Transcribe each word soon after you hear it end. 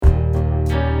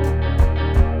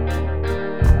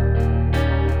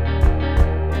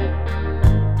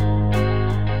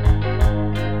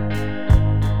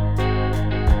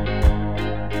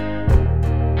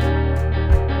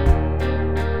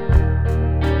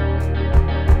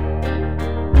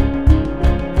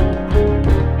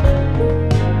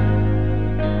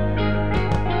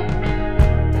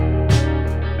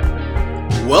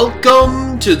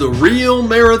Welcome to the Real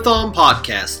Marathon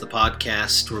Podcast, the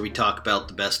podcast where we talk about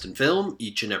the best in film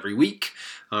each and every week.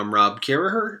 I'm Rob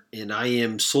Carraher, and I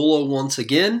am solo once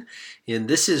again, and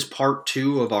this is part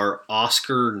 2 of our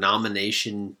Oscar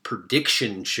nomination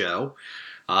prediction show.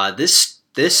 This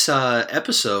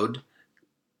episode,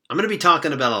 I'm going to be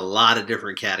talking about a lot of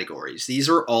different categories. These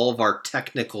are all of our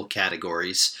technical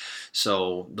categories,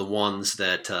 so the ones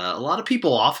that a lot of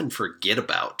people often forget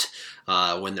about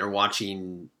when they're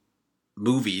watching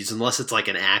movies, unless it's like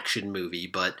an action movie.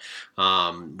 But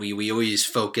we always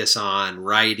focus on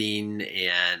writing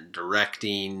and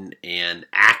directing and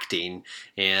acting,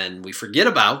 and we forget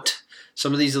about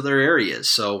some of these other areas.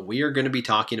 So we are going to be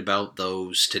talking about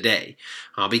those today.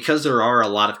 Because there are a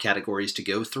lot of categories to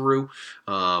go through,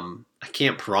 I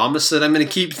can't promise that I'm going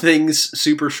to keep things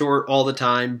super short all the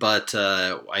time, but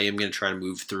I am going to try to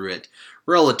move through it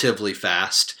relatively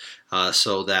fast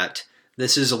so that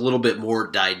this is a little bit more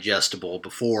digestible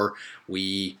before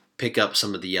we pick up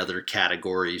some of the other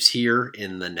categories here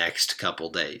in the next couple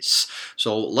days.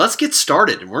 So let's get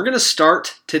started. And we're going to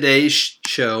start today's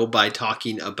show by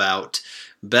talking about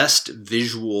Best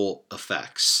Visual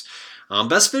Effects.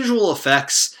 Best Visual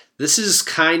Effects, this is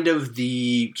kind of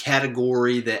the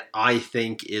category that I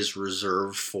think is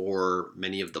reserved for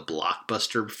many of the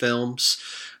blockbuster films.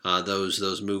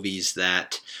 Those movies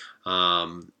that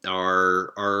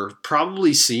are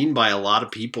probably seen by a lot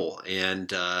of people,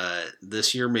 and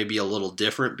this year may be a little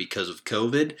different because of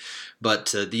COVID,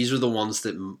 but these are the ones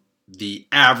that the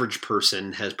average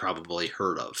person has probably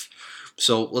heard of.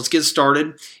 So let's get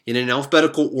started. In an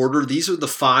alphabetical order, these are the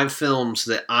 5 films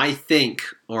that I think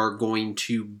are going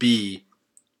to be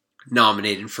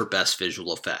nominated for Best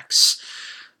Visual Effects.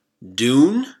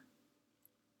 Dune,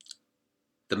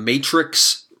 The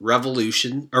Matrix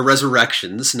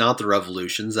Resurrections, not the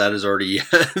Revolutions. That has already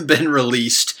been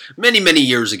released many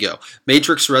years ago.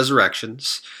 Matrix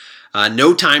Resurrections,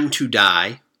 No Time to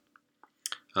Die,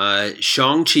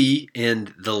 Shang-Chi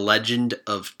and the Legend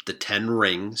of the Ten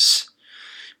Rings,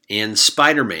 and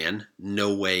Spider-Man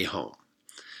No Way Home.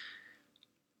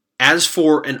 As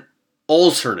for an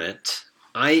alternate,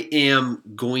 I am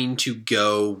going to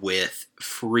go with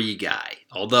Free Guy.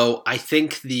 Although I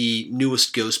think the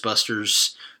newest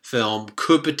Ghostbusters film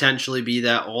could potentially be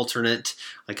that alternate.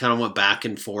 I kind of went back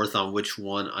and forth on which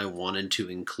one I wanted to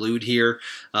include here.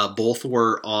 Both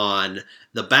were on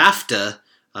the BAFTA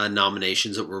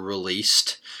nominations that were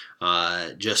released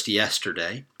just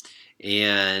yesterday.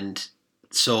 And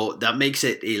so that makes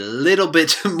it a little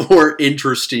bit more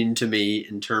interesting to me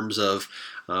in terms of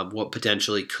what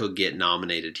potentially could get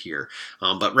nominated here.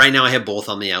 But right now I have both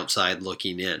on the outside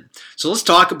looking in. So let's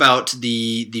talk about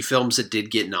the films that did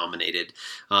get nominated.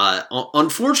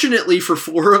 Unfortunately for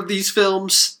 4 of these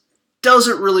films,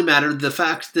 doesn't really matter. The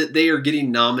fact that they are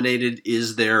getting nominated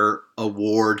is their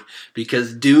award,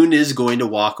 because Dune is going to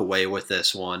walk away with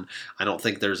this one. I don't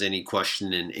think there's any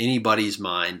question in anybody's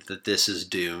mind that this is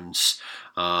Dune's.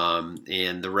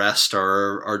 And the rest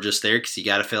are just there because you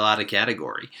got to fill out a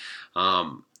category.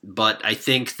 But I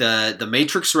think the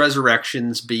Matrix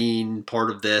Resurrections being part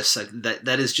of this,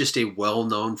 that is just a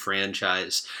well-known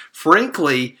franchise.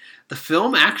 Frankly, the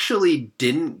film actually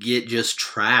didn't get just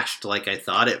trashed like I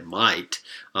thought it might.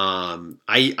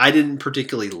 I didn't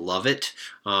particularly love it.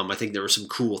 I think there were some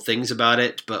cool things about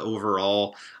it, but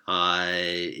overall,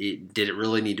 did it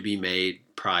really need to be made?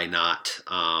 Probably not,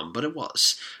 but it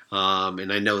was.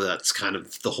 And I know that's kind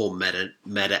of the whole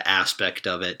meta aspect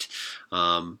of it.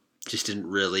 Just didn't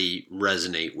really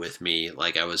resonate with me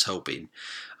like I was hoping.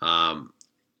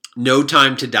 No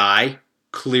Time to Die,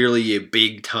 clearly a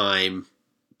big time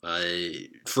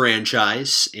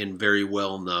franchise and very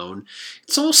well known.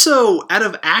 It's also out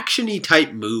of action-y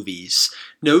type movies.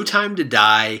 No Time to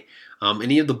Die,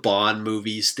 any of the Bond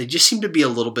movies, they just seem to be a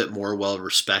little bit more well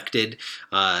respected.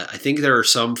 I think there are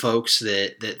some folks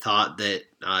that thought that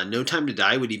No Time to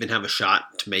Die would even have a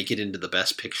shot to make it into the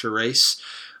Best Picture race.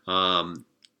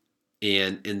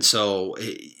 And so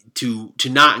to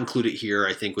not include it here,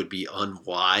 I think would be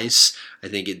unwise. I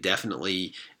think it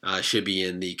definitely should be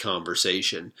in the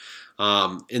conversation.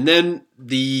 And then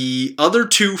the other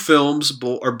 2 films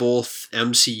are both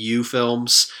MCU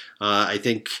films. I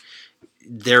think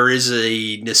there is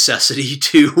a necessity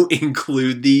to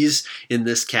include these in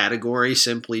this category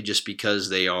simply just because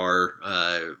they are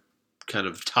kind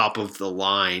of top of the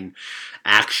line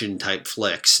action type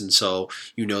flicks, and so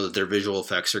you know that their visual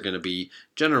effects are going to be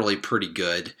generally pretty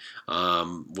good,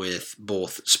 with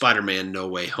both Spider-Man No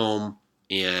Way Home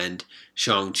and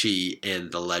Shang-Chi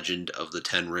and the Legend of the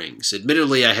Ten Rings.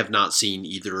 Admittedly, I have not seen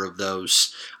either of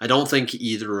those. I don't think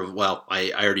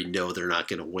I already know they're not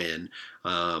going to win.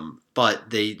 But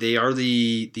they are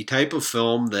the type of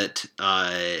film that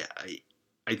I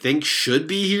think should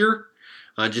be here.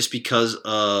 Just because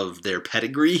of their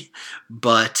pedigree,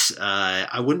 but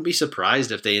I wouldn't be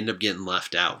surprised if they end up getting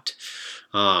left out.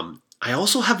 I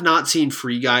also have not seen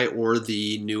Free Guy or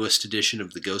the newest edition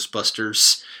of the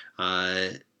Ghostbusters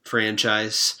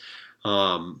franchise.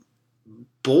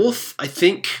 Both, I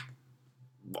think,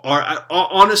 are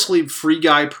honestly, Free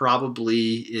Guy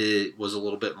probably was a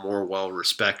little bit more well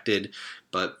respected,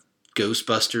 but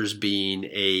Ghostbusters being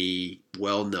a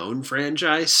well-known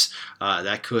franchise,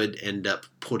 that could end up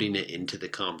putting it into the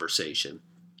conversation.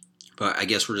 But I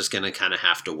guess we're just going to kind of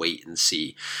have to wait and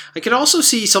see. I could also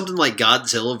see something like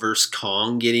Godzilla vs.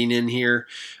 Kong getting in here.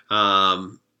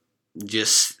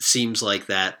 Just seems like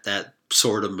that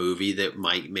sort of movie that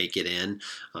might make it in.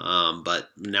 But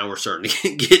now we're starting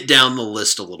to get down the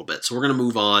list a little bit. So we're going to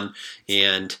move on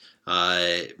and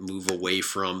move away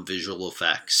from visual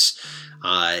effects.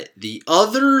 The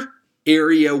other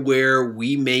area where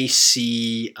we may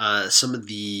see some of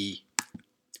the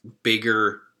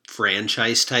bigger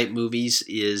franchise type movies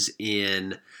is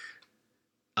in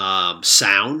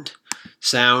sound.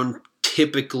 Sound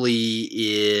typically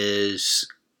is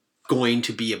going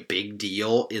to be a big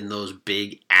deal in those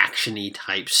big actiony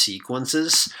type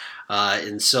sequences.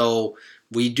 And so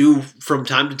we do, from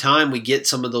time to time, we get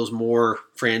some of those more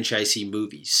franchisey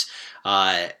movies.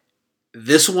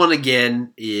 This one,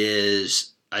 again,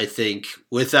 is, I think,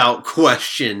 without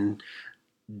question,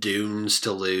 Dune's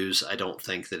to lose. I don't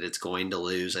think that it's going to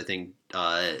lose. I think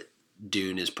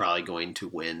Dune is probably going to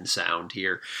win sound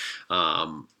here.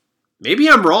 Maybe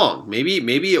I'm wrong.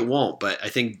 Maybe it won't. But I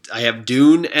think I have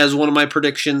Dune as one of my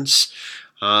predictions.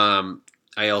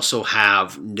 I also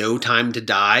have No Time to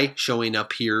Die showing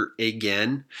up here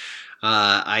again.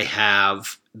 I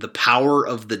have The Power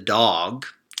of the Dog.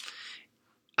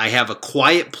 I have A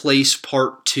Quiet Place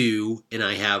Part 2, and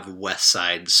I have West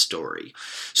Side Story.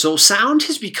 So sound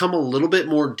has become a little bit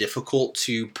more difficult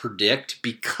to predict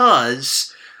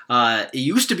because it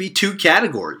used to be 2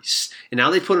 categories, and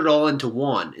now they put it all into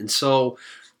one. And so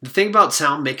the thing about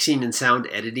sound mixing and sound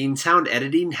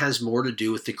editing has more to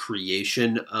do with the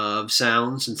creation of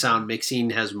sounds, and sound mixing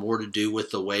has more to do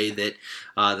with the way that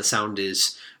the sound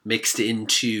is mixed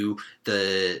into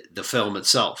the film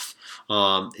itself.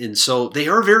 And so they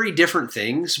are very different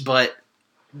things, but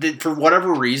for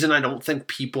whatever reason, I don't think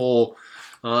people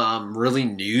really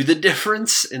knew the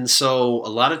difference. And so a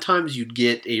lot of times you'd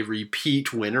get a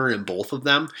repeat winner in both of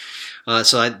them.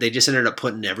 So they just ended up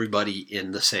putting everybody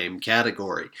in the same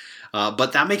category.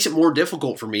 But that makes it more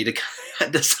difficult for me to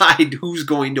decide who's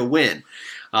going to win.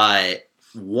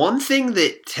 One thing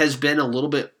that has been a little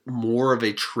bit more of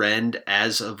a trend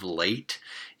as of late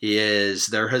is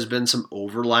there has been some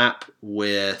overlap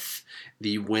with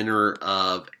the winner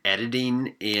of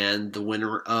editing and the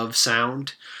winner of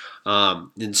sound.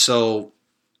 And so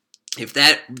if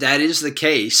that is the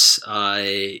case,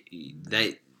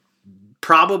 that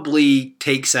probably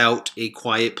takes out A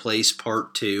Quiet Place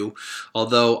Part 2,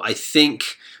 although I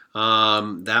think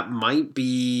that might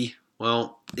be,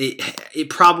 it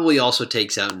probably also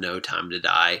takes out No Time to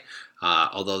Die,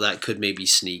 although that could maybe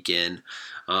sneak in.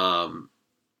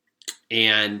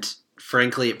 And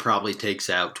frankly, it probably takes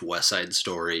out West Side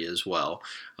Story as well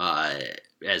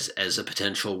as a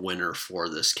potential winner for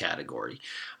this category.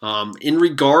 In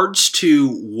regards to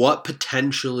what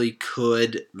potentially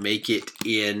could make it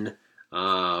in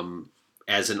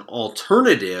as an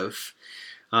alternative,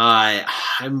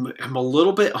 I'm a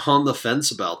little bit on the fence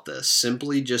about this,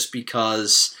 simply just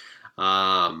because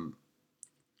I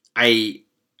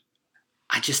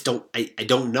just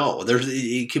don't know.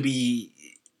 It could be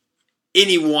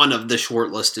any one of the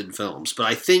shortlisted films, but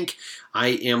I think I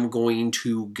am going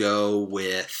to go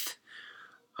with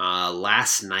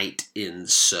Last Night in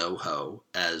Soho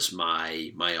as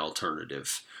my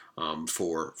alternative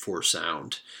for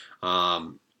sound.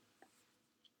 And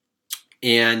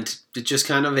it's just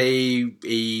kind of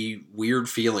a weird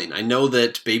feeling. I know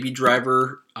that Baby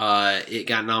Driver, it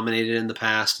got nominated in the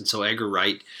past, and so Edgar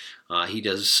Wright, he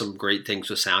does some great things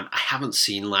with sound. I haven't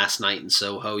seen Last Night in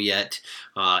Soho yet.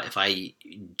 If I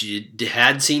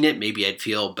had seen it, maybe I'd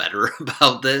feel better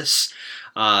about this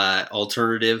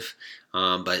alternative.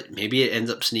 But maybe it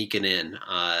ends up sneaking in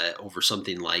over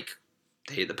something like,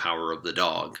 hey, The Power of the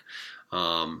Dog.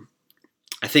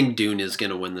 I think Dune is going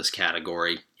to win this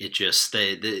category. It just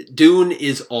the Dune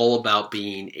is all about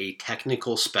being a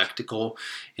technical spectacle,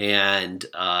 and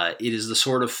it is the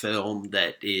sort of film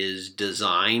that is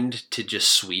designed to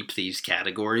just sweep these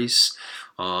categories.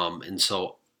 And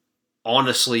so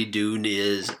honestly, Dune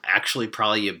is actually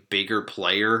probably a bigger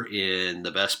player in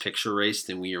the Best Picture race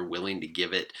than we are willing to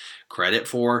give it credit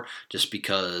for, just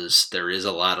because there is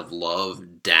a lot of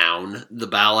love down the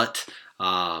ballot.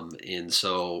 And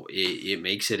so it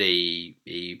makes it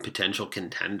a potential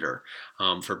contender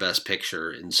for Best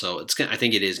Picture. And so I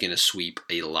think it is going to sweep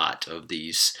a lot of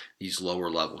these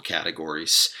lower level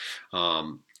categories.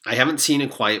 I haven't seen A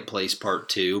Quiet Place Part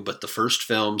 2, but the first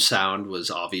film sound was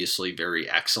obviously very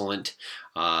excellent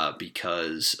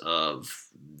because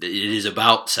it is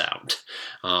about sound.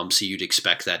 So you'd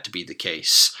expect that to be the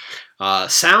case.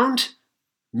 Sound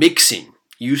mixing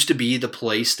used to be the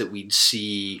place that we'd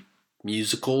see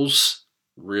musicals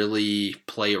really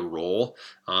play a role.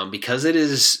 Because it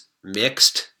is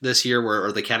mixed this year,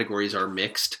 or the categories are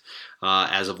mixed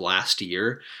as of last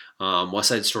year. West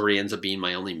Side Story ends up being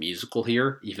my only musical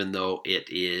here, even though it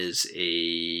is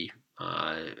a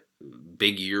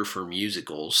big year for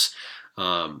musicals.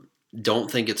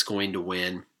 Don't think it's going to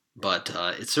win, but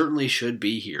it certainly should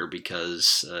be here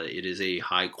because it is a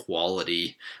high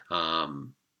quality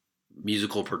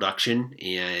musical production,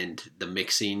 and the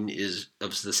mixing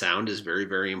of the sound is very,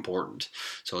 very important.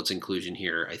 So its inclusion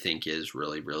here, I think, is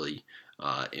really, really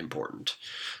important.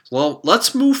 Well,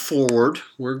 let's move forward.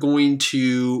 We're going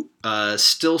to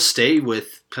still stay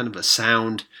with kind of a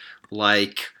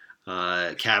sound-like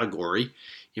category,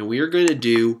 and we are going to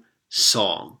do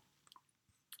song.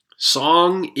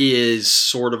 Song is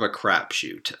sort of a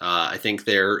crapshoot. I think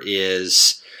there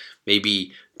is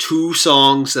maybe 2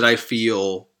 songs that I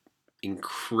feel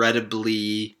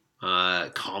incredibly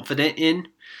confident in,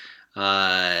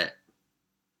 and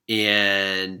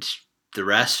the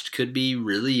rest could be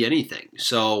really anything.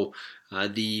 So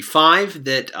the 5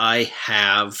 that I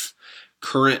have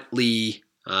currently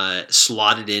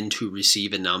slotted in to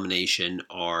receive a nomination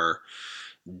are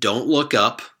Don't Look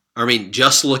Up.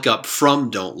 Just Look Up from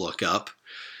Don't Look Up.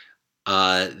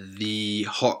 Our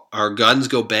Guns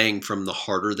Go Bang from The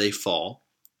Harder They Fall.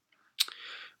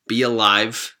 Be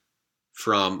Alive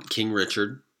from King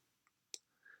Richard.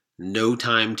 No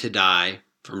Time to Die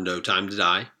from No Time to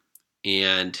Die.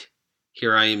 And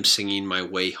Here I Am Singing My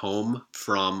Way Home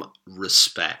from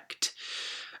Respect.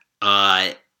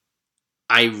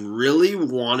 I really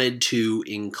wanted to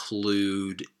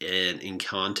include an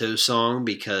Encanto song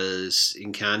because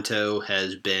Encanto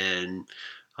has been,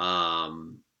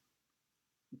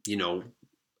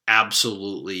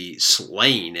 absolutely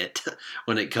slaying it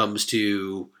when it comes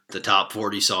to the top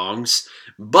 40 songs.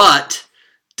 But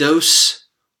Dos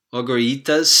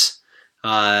Oruguitas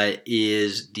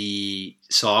is the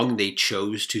song they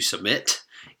chose to submit,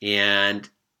 and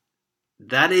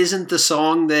that isn't the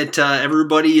song that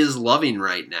everybody is loving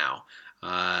right now.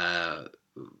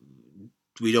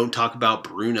 We don't talk about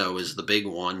Bruno as the big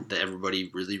one that everybody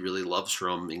really, really loves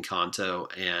from Encanto,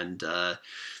 and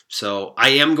so I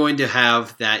am going to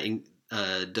have that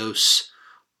Dos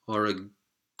Oruguitas.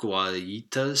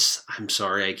 I'm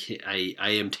sorry, I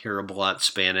am terrible at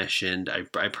Spanish, and I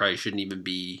probably shouldn't even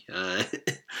be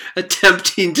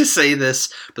attempting to say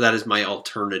this, but that is my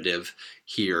alternative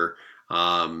here.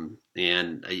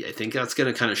 And I think that's going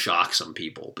to kind of shock some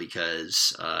people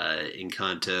because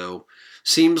Encanto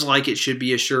seems like it should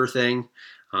be a sure thing.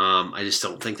 I just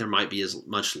don't think there might be as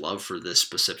much love for this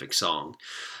specific song.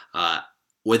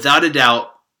 Without a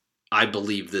doubt, I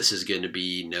believe this is going to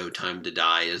be No Time to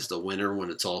Die as the winner when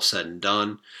it's all said and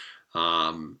done.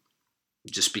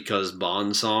 Just because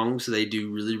Bond songs, they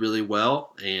do really, really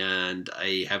well, and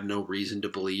I have no reason to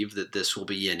believe that this will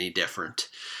be any different.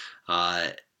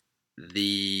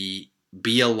 The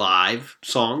Be Alive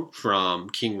song from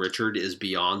King Richard is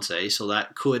Beyonce, so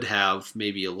that could have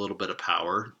maybe a little bit of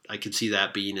power. I could see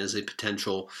that being as a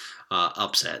potential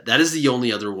upset. That is the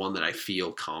only other one that I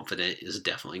feel confident is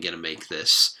definitely going to make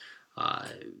this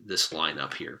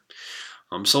lineup here.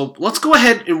 So let's go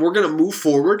ahead and we're going to move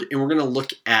forward and we're going to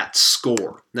look at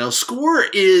score. Now, score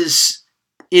is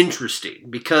interesting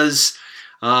because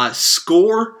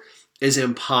score is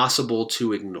impossible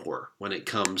to ignore when it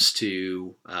comes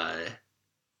to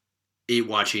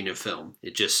watching a film.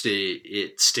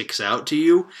 It sticks out to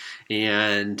you,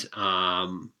 and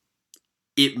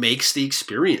it makes the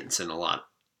experience in a lot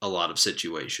of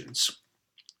situations.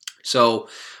 So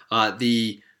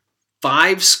the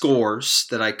 5 scores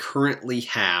that I currently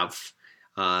have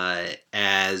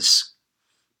as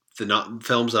the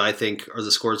films that I think are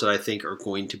the scores that I think are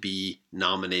going to be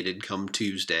nominated come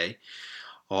Tuesday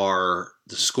are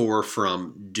the score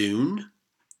from Dune,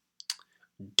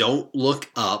 Don't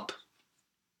Look Up,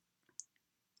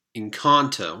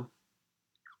 Encanto,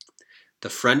 The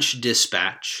French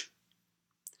Dispatch,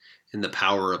 and The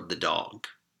Power of the Dog.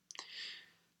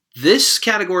 This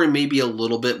category may be a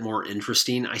little bit more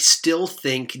interesting. I still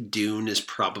think Dune is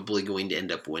probably going to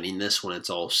end up winning this when it's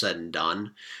all said and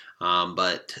done.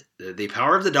 But The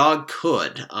Power of the Dog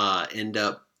could end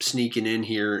up sneaking in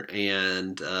here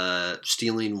and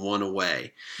stealing one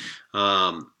away.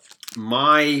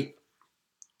 My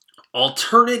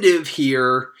alternative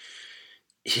here,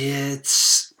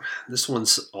 this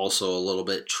one's also a little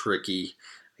bit tricky.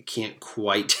 I can't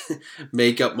quite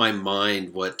make up my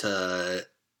mind what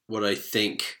I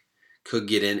think could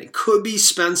get in. It could be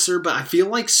Spencer, but I feel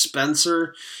like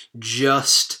Spencer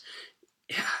just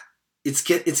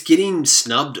it's getting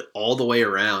snubbed all the way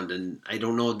around, and I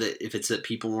don't know that if it's that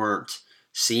people weren't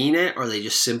seeing it or they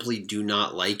just simply do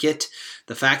not like it.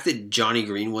 The fact that Johnny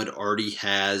Greenwood already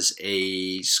has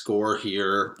a score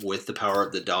here with The Power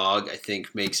of the Dog, I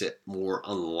think makes it more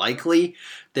unlikely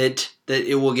that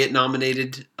it will get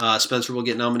nominated. Spencer will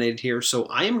get nominated here. So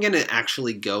I am going to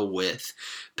actually go with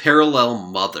Parallel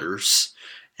Mothers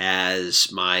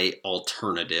as my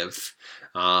alternative.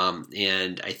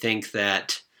 And I think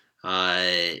that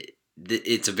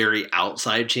it's a very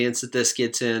outside chance that this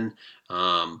gets in.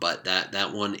 But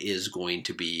that one is going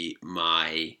to be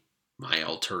my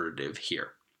alternative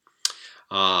here.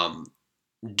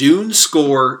 Dune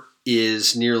score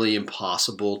is nearly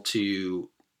impossible to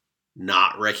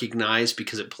not recognize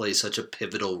because it plays such a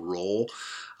pivotal role.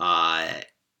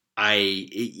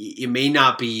 It may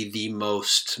not be the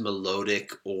most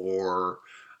melodic or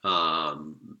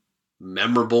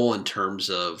memorable in terms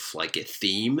of like a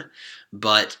theme,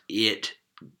 but it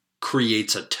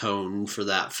creates a tone for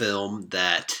that film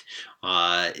that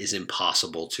is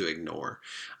impossible to ignore.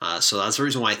 So that's the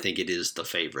reason why I think it is the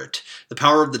favorite. The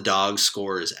Power of the Dog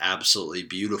score is absolutely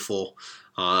beautiful,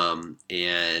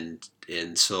 and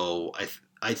so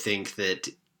I think that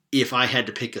if I had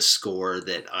to pick a score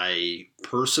that I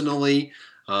personally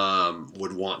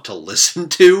would want to listen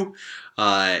to,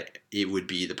 it would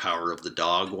be the Power of the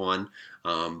Dog one.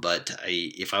 But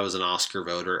if I was an Oscar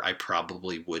voter, I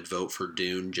probably would vote for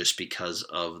Dune just because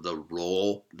of the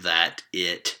role that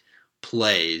it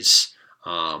plays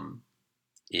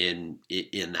in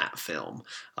that film.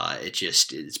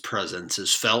 Its presence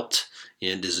is felt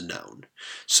and is known.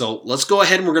 So let's go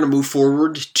ahead and we're going to move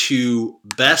forward to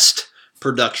Best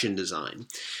Production Design.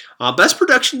 Best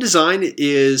Production Design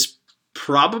is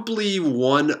probably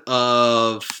one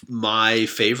of my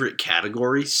favorite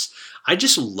categories. I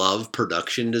just love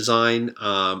production design.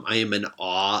 I am in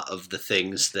awe of the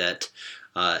things that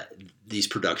these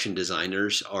production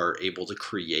designers are able to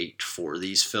create for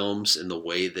these films and the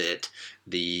way that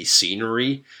the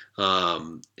scenery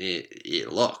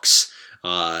it looks.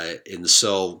 And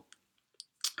so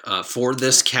for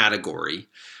this category,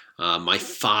 my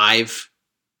 5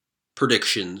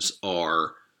 predictions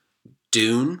are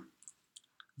Dune,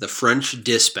 The French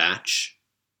Dispatch,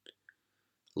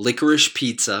 Licorice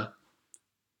Pizza,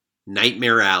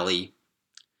 Nightmare Alley,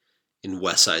 and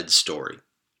West Side Story.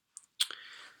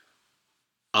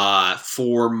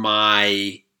 For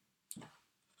my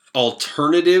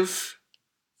alternative,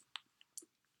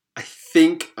 I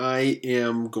think I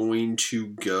am going to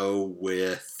go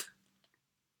with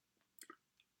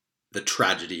The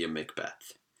Tragedy of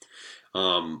Macbeth.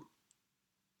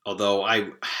 Although I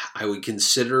would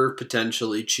consider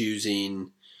potentially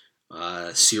choosing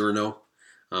Cyrano.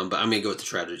 But I'm going to go with The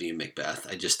Tragedy of Macbeth.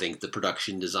 I just think the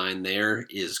production design there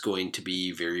is going to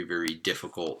be very, very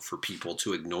difficult for people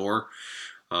to ignore.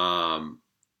 And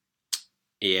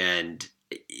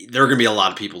there are going to be a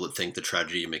lot of people that think The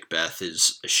Tragedy of Macbeth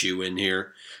is a shoe-in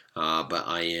here. But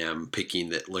I am picking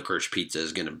that Licorice Pizza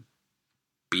is going to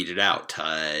beat it out,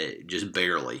 just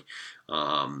barely.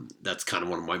 That's kind of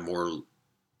one of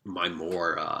my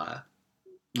more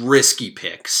risky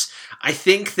picks. I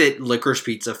think that Licorice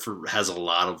Pizza has a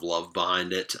lot of love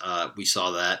behind it. We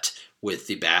saw that with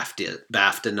the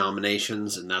BAFTA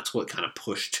nominations, and that's what kind of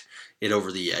pushed it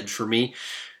over the edge for me.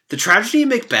 The Tragedy of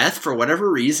Macbeth, for whatever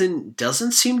reason,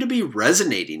 doesn't seem to be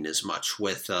resonating as much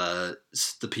with the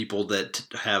people that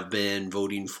have been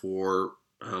voting for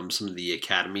some of the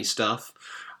Academy stuff.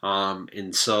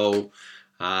 And so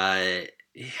I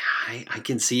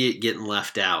can see it getting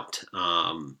left out.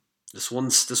 This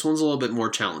one's a little bit more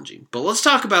challenging. But let's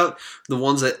talk about the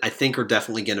ones that I think are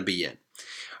definitely going to be in.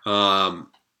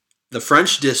 The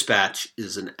French Dispatch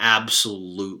is an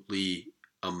absolutely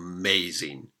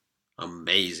amazing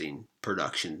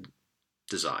production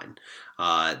design.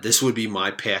 This would be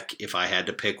my pick if I had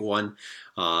to pick one.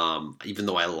 Even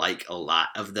though I like a lot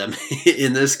of them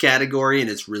in this category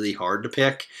and it's really hard to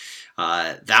pick,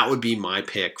 that would be my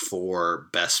pick for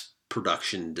best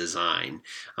production design.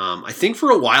 I think for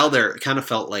a while there, it kind of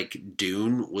felt like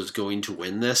Dune was going to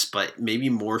win this, but maybe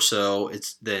more so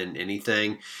than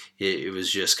anything. It was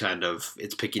just kind of,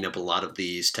 it's picking up a lot of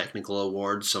these technical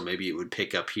awards, so maybe it would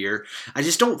pick up here. I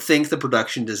just don't think the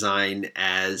production design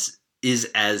is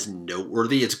as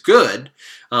noteworthy. It's good,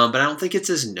 but I don't think it's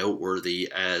as noteworthy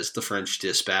as The French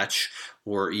Dispatch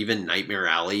or even Nightmare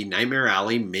Alley. Nightmare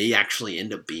Alley may actually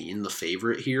end up being the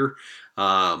favorite here.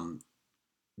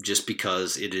 Just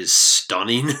because it is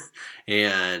stunning.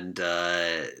 And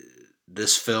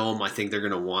this film, I think they're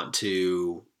going to want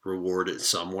to reward it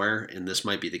somewhere, and this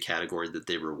might be the category that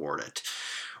they reward it.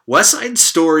 West Side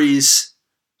Story's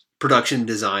production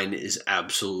design is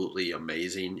absolutely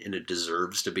amazing, and it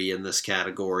deserves to be in this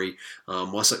category.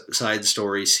 West Side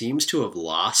Story seems to have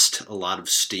lost a lot of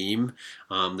steam.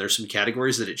 There's some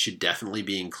categories that it should definitely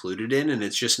be included in, and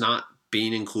it's just not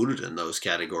being included in those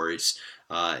categories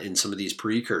in some of these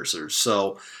precursors.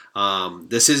 So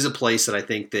this is a place that I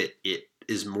think that it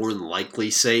is more than likely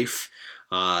safe,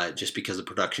 just because the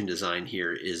production design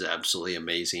here is absolutely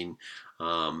amazing.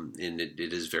 And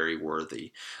it is very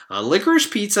worthy. Licorice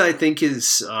Pizza, I think,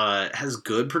 has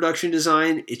good production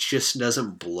design. It just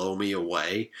doesn't blow me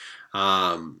away.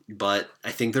 But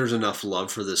I think there's enough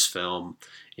love for this film,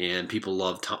 and people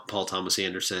love Paul Thomas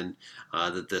Anderson,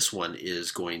 that this one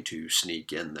is going to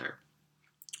sneak in there.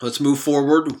 Let's move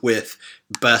forward with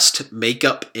Best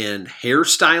Makeup and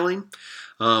Hairstyling.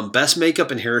 Best Makeup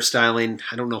and Hairstyling,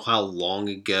 I don't know how long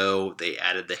ago they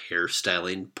added the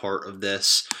hairstyling part of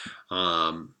this.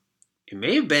 It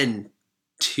may have been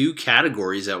 2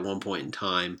 categories at one point in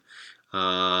time.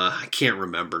 I can't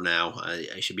remember now.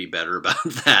 I should be better about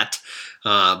that.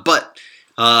 But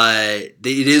it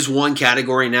is 1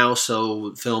 category now,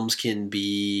 so films can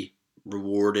be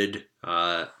rewarded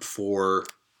for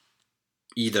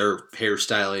either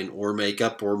hairstyling or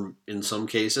makeup, or in some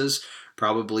cases,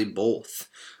 probably both.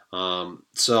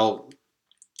 So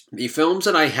the films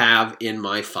that I have in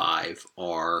my 5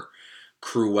 are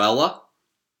Cruella,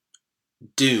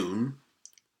 Dune,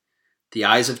 The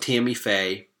Eyes of Tammy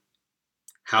Faye,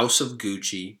 House of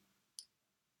Gucci,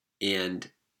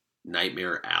 and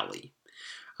Nightmare Alley.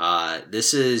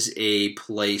 This is a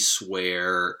place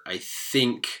where I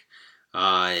think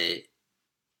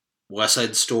West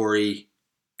Side Story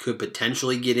could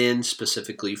potentially get in,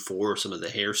 specifically for some of the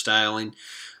hairstyling.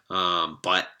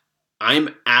 But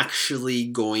I'm actually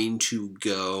going to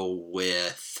go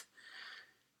with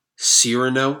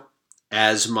Cyrano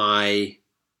as my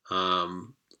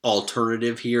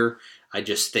alternative here. I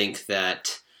just think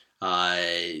that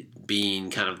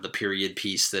being kind of the period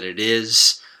piece that it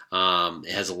is,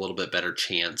 it has a little bit better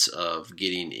chance of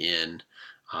getting in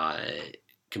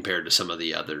compared to some of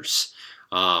the others.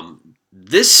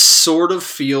 This sort of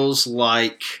feels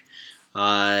like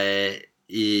House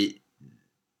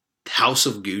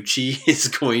of Gucci is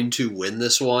going to win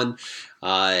this one,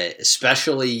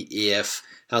 especially if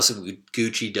House of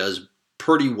Gucci does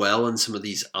pretty well in some of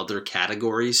these other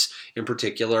categories. In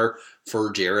particular,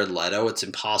 for Jared Leto, it's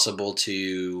impossible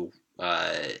to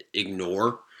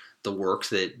ignore the work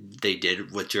that they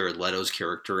did with Jared Leto's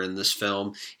character in this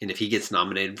film. And if he gets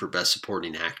nominated for Best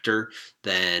Supporting Actor,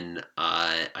 then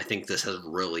I think this has a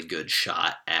really good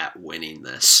shot at winning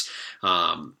this.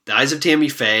 The Eyes of Tammy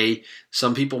Faye,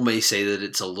 some people may say that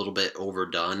it's a little bit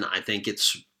overdone. I think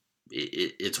it's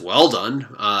well done.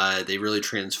 They really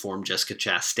transformed Jessica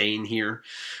Chastain here.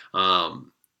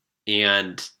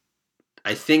 And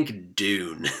I think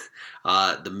Dune,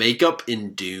 the makeup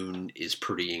in Dune is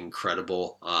pretty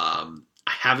incredible. I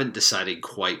haven't decided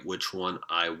quite which one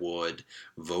I would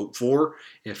vote for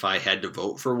if I had to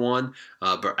vote for one.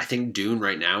 But I think Dune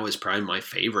right now is probably my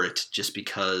favorite, just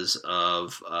because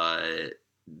of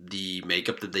the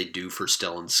makeup that they do for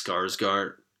Stellan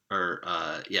Skarsgård,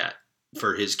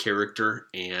 for his character,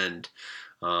 and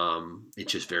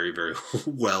it's just very, very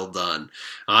well done.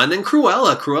 And then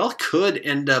Cruella could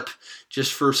end up,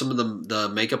 just for some of the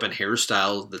makeup and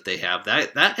hairstyle that they have,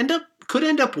 could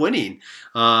end up winning.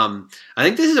 I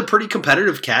think this is a pretty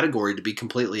competitive category, to be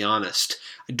completely honest.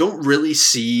 I don't really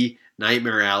see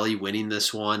Nightmare Alley winning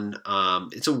this one.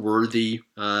 It's a worthy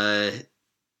nominee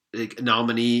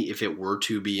if it were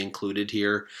to be included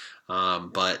here,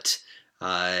 but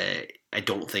I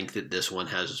don't think that this one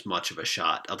has as much of a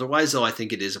shot. Otherwise, though, I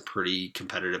think it is a pretty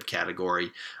competitive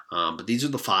category. But these are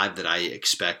the 5 that I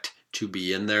expect to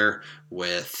be in there,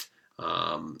 with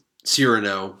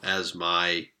Cyrano as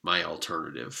my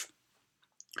alternative.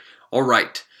 All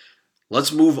right,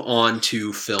 let's move on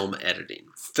to film editing.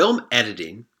 Film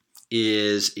editing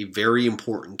is a very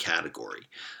important category.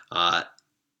 Uh,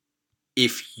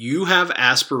 if you have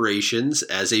aspirations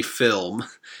as a film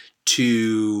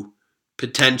to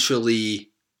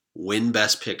potentially win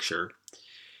Best Picture,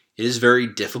 it is very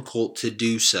difficult to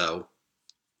do so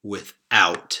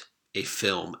without a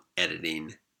film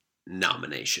editing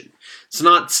nomination. It's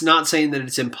not saying that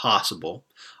it's impossible,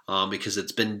 because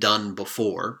it's been done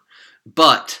before,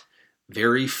 but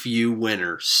very few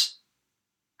winners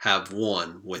have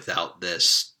won without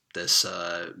this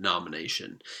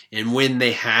nomination. And when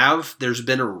they have, there's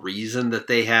been a reason that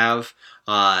they have.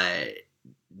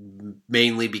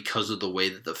 Mainly because of the way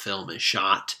that the film is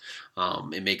shot.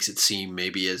 It makes it seem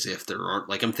maybe as if there aren't,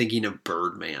 like, I'm thinking of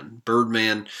Birdman.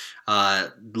 Birdman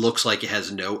looks like it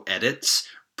has no edits.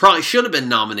 Probably should have been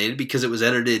nominated because it was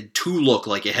edited to look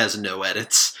like it has no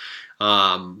edits.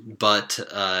 But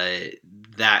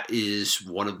that is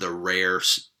one of the rare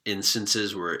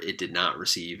instances where it did not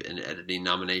receive an editing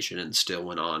nomination and still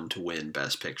went on to win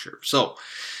Best Picture. So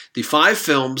the 5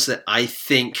 films that I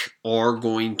think are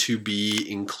going to be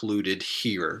included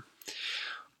here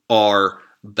are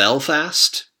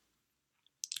Belfast,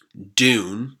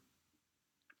 Dune,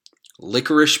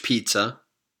 Licorice Pizza,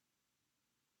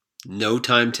 No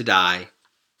Time to Die,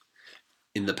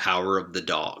 and The Power of the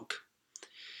Dog.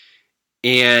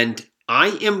 And I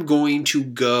am going to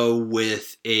go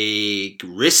with a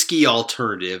risky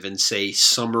alternative and say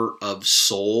Summer of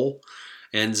Soul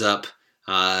ends up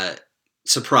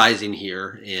surprising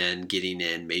here and getting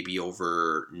in maybe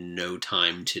over No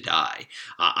Time to Die.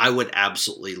 I would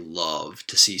absolutely love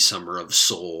to see Summer of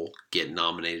Soul get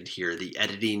nominated here. The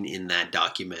editing in that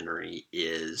documentary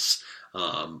is,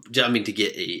 to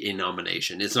get a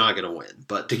nomination. It's not going to win,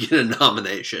 but to get a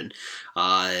nomination,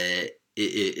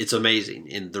 it's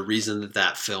amazing. And the reason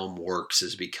that film works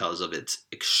is because of its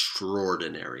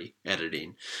extraordinary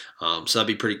editing. So that'd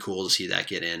be pretty cool to see that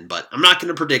get in. But I'm not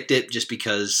going to predict it just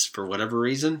because, for whatever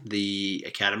reason, the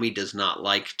Academy does not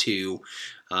like to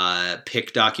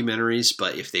pick documentaries.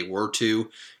 But if they were to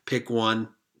pick one,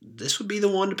 this would be the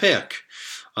one to pick.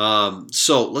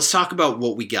 So let's talk about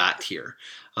what we got here.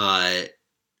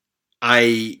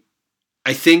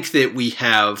 I think that we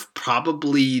have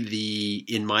probably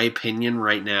in my opinion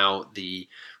right now, the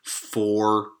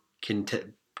 4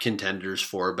 contenders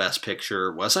for Best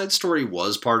Picture. West Side Story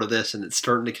was part of this, and it's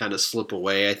starting to kind of slip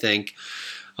away, I think.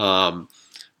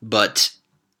 But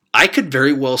I could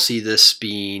very well see this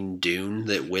being Dune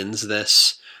that wins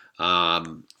this.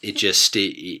 Especially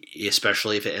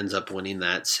if it ends up winning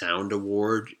that sound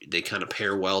award, they kind of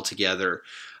pair well together.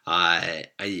 I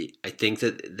think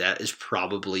that is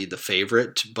probably the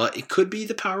favorite, but it could be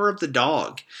The Power of the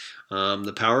Dog.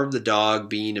 The Power of the Dog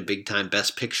being a big time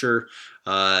Best Picture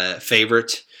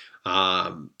favorite.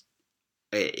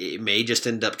 It may just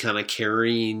end up kind of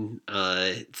carrying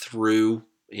through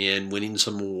and winning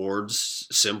some awards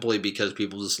simply because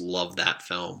people just love that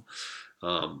film.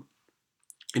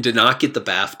 It did not get the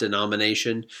BAFTA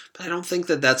nomination, but I don't think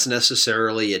that that's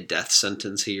necessarily a death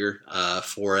sentence here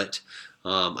for it.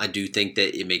 I do think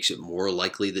that it makes it more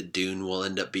likely that Dune will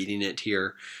end up beating it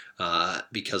here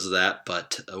because of that.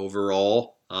 But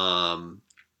overall, I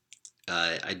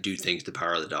do think The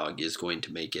Power of the Dog is going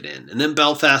to make it in. And then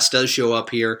Belfast does show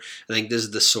up here. I think this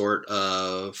is the sort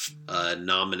of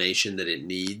nomination that it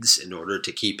needs in order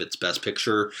to keep its Best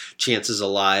Picture chances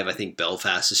alive. I think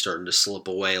Belfast is starting to slip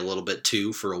away a little bit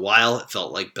too. For a while, it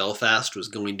felt like Belfast was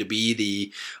going to be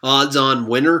the odds-on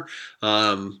winner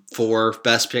for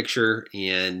Best Picture.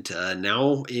 And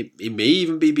now it may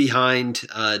even be behind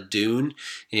Dune.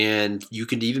 And you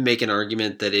could even make an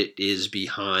argument that it is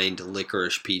behind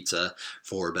Licorice Pizza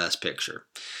for Best Picture.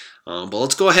 But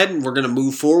let's go ahead and we're going to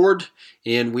move forward,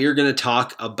 and we are going to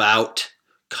talk about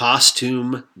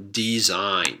costume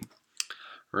design.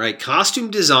 All right,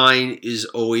 costume design is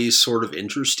always sort of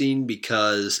interesting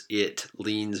because it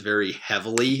leans very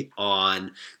heavily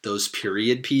on those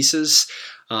period pieces.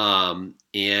 And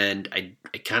I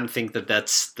kind of think that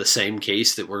that's the same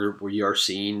case that we are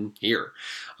seeing here.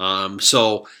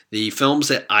 So the films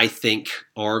that I think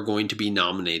are going to be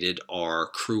nominated are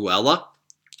Cruella,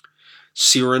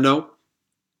 Cyrano,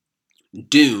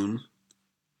 Dune,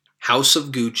 House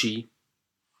of Gucci,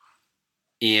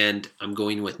 and I'm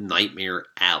going with Nightmare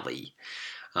Alley.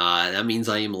 That means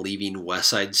I am leaving West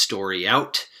Side Story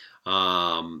out.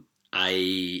 I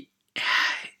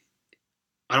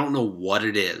don't know what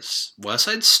it is. West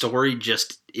Side Story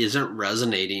just isn't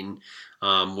resonating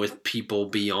with people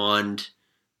beyond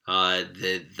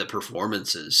the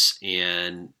performances,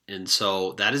 and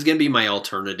so that is going to be my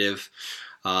alternative.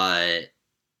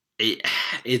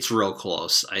 it's real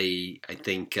close. I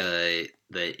think that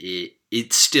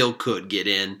it still could get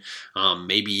in,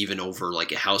 maybe even over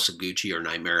like a House of Gucci or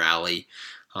Nightmare Alley.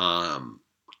 Um,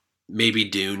 Maybe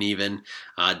Dune even.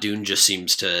 Dune just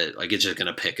seems to like it's just going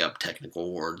to pick up technical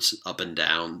awards up and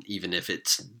down, even if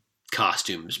its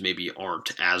costumes maybe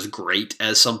aren't as great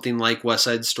as something like West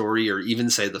Side Story or even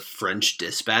say The French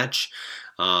Dispatch.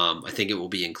 I think it will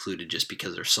be included just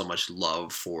because there's so much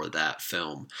love for that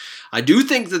film. I do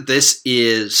think that this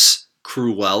is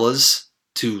Cruella's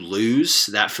to lose.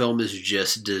 That film is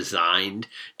just designed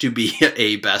to be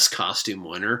a best costume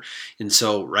winner. And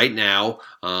so right now,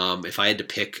 if I had to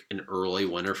pick an early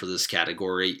winner for this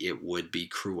category, it would be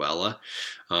Cruella.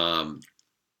 Um,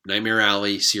 Nightmare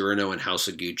Alley, Cyrano, and House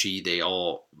of Gucci, they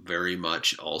all very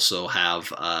much also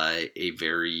have a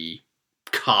very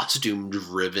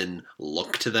costume-driven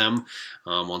look to them.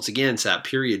 Once again, it's that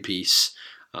period piece,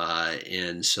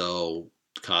 and so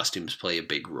costumes play a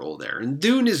big role there. And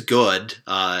Dune is good.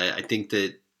 I think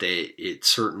that it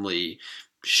certainly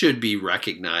should be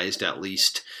recognized, at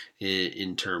least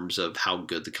in terms of how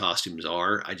good the costumes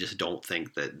are. I just don't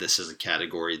think that this is a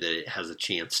category that it has a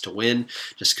chance to win,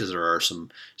 just because there are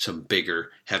some bigger,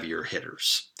 heavier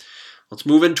hitters. Let's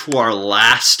move into our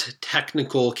last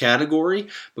technical category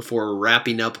before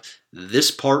wrapping up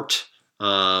this part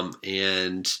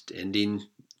and ending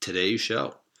today's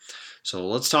show. So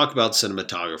let's talk about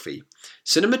cinematography.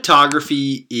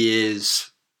 Cinematography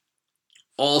is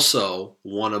also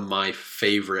one of my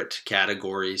favorite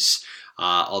categories,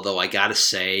 although I gotta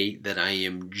say that I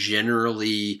am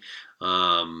generally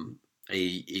a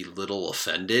little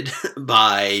offended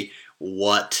by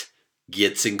what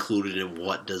gets included and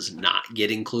what does not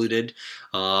get included.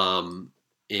 And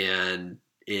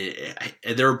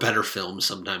there are better films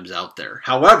sometimes out there.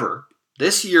 However,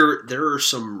 this year there are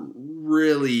some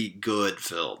really good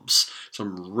films,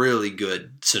 some really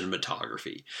good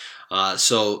cinematography.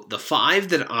 So the 5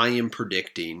 that I am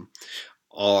predicting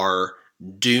are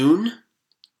Dune,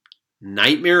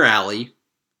 Nightmare Alley,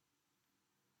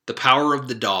 The Power of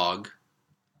the Dog,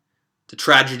 The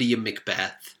Tragedy of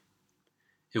Macbeth,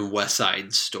 and West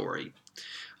Side Story.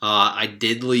 I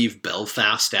did leave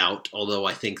Belfast out, although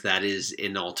I think that is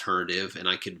an alternative, and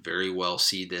I could very well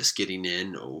see this getting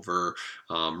in over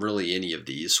really any of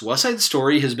these. West Side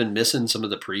Story has been missing some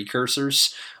of the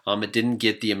precursors. It didn't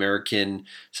get the American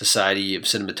Society of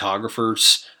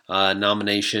Cinematographers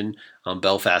nomination.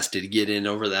 Belfast did get in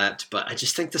over that, but I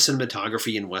just think the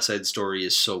cinematography in West Side Story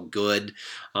is so good,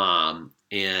 and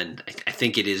I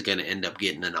think it is going to end up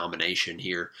getting a nomination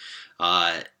here.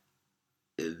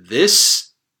 This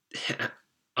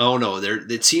Oh no,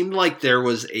 it seemed like there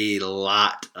was a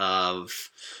lot of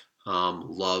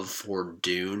love for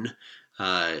Dune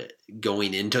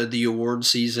going into the award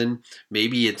season.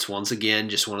 Maybe it's once again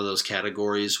just one of those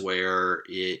categories where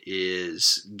it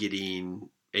is getting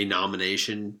a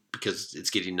nomination because it's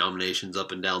getting nominations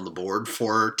up and down the board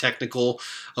for technical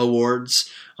awards,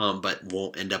 but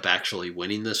won't end up actually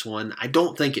winning this one. I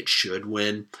don't think it should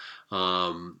win.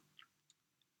 The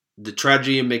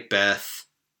Tragedy of Macbeth,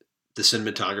 the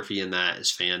cinematography in that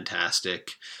is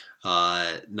fantastic.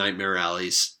 Nightmare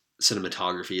Alley's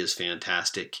cinematography is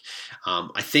fantastic.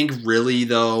 I think really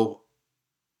though,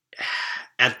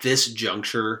 at this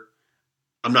juncture,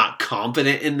 I'm not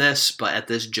confident in this, but at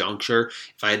this juncture,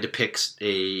 if I had to pick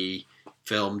a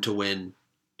film to win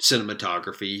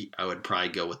cinematography, I would probably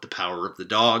go with The Power of the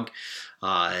Dog.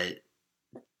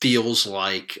 Feels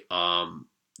like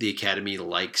the Academy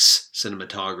likes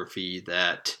cinematography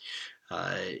that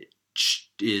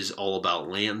is all about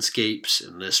landscapes,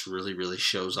 and this really, really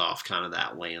shows off kind of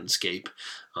that landscape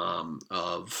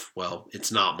of, well,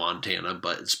 it's not Montana,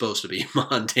 but it's supposed to be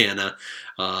Montana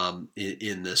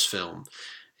in this film.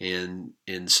 And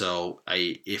so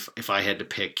if I had to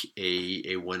pick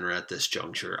a winner at this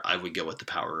juncture, I would go with The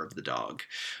Power of the Dog.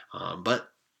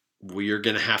 But we are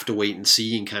going to have to wait and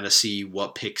see and kind of see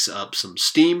what picks up some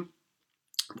steam.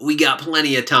 We got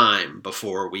plenty of time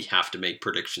before we have to make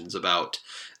predictions about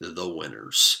the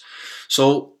winners.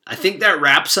 So I think that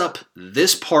wraps up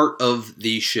this part of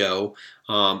the show.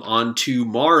 On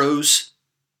tomorrow's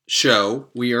show,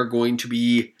 we are going to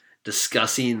be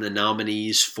discussing the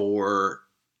nominees for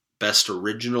Best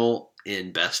Original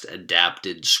and Best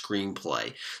Adapted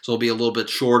Screenplay. So it'll be a little bit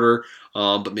shorter,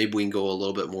 but maybe we can go a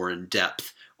little bit more in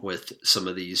depth with some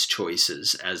of these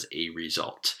choices as a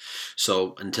result.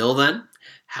 So until then,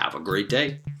 have a great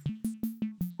day.